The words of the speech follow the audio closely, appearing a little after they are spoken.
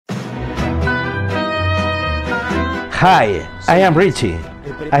Hi, I am Richi.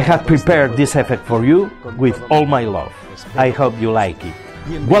 I have prepared this effect for you with all my love. I hope you like it.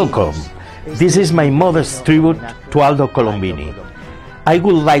 Welcome. This is my modest tribute to Aldo Colombini. I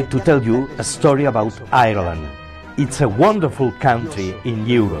would like to tell you a story about Ireland. It's a wonderful country in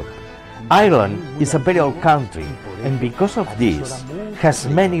Europe. Ireland is a very old country, and because of this, has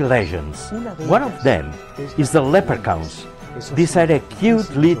many legends. One of them is the Leprechauns. These are a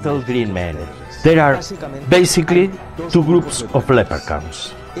cute little green men. There are basically two groups of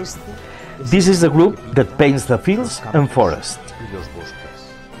leprechauns. This is the group that paints the fields and forests.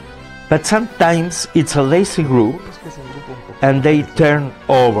 But sometimes it's a lazy group and they turn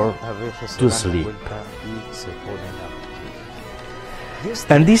over to sleep.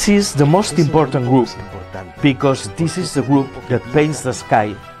 And this is the most important group because this is the group that paints the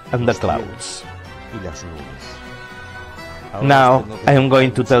sky and the clouds. Now I am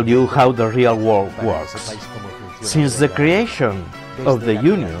going to tell you how the real world works. Since the creation of the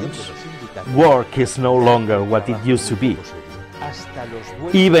unions, work is no longer what it used to be.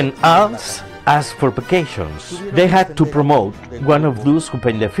 Even elves asked for vacations. They had to promote one of those who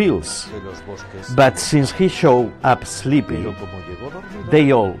paint the fields. But since he showed up sleepy,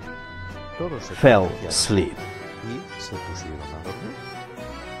 they all fell asleep.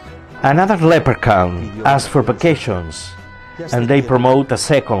 Another leprechaun asked for vacations, and they promote a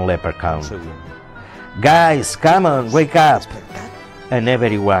second leprechaun. Guys, come on, wake up! And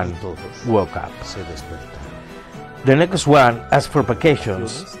everyone woke up. The next one asked for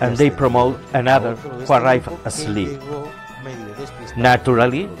vacations, and they promote another who arrived asleep.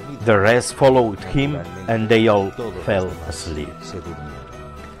 Naturally, the rest followed him, and they all fell asleep.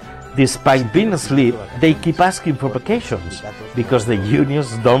 Despite being asleep, they keep asking for vacations, because the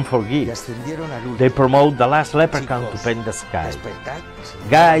unions don't forgive. They promote the last leprechaun to paint the sky.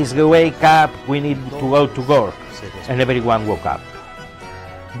 Guys, wake up, we need to go to work. And everyone woke up.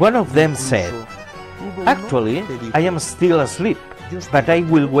 One of them said, actually, I am still asleep, but I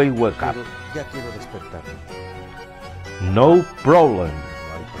will wake up. No problem.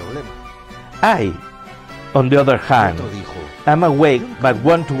 I, on the other hand, am awake but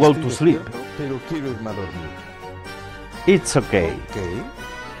want to go to sleep. It's okay.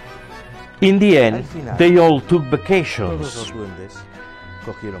 In the end, they all took vacations.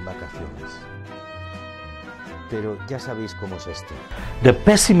 The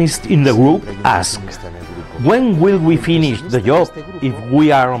pessimist in the group asked, when will we finish the job if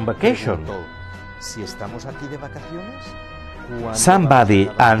we are on vacation? Somebody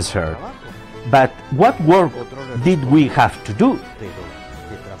answered, but what work did we have to do?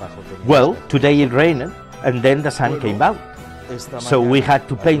 Well, today it rained and then the sun came out, so we had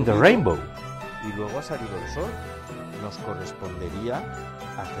to paint the rainbow.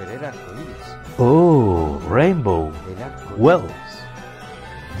 Oh, rainbow. Well,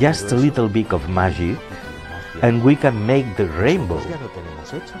 just a little bit of magic and we can make the rainbow.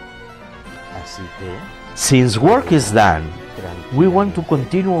 Since work is done, we want to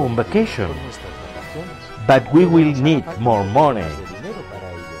continue on vacation, but we will need more money.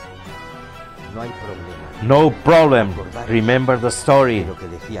 No problem, remember the story.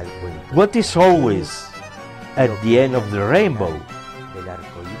 What is always at the end of the rainbow?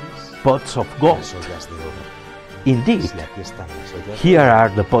 Pots of gold. Indeed, here are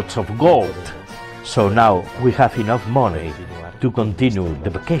the pots of gold. So now we have enough money to continue the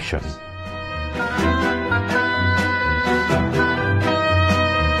vacation.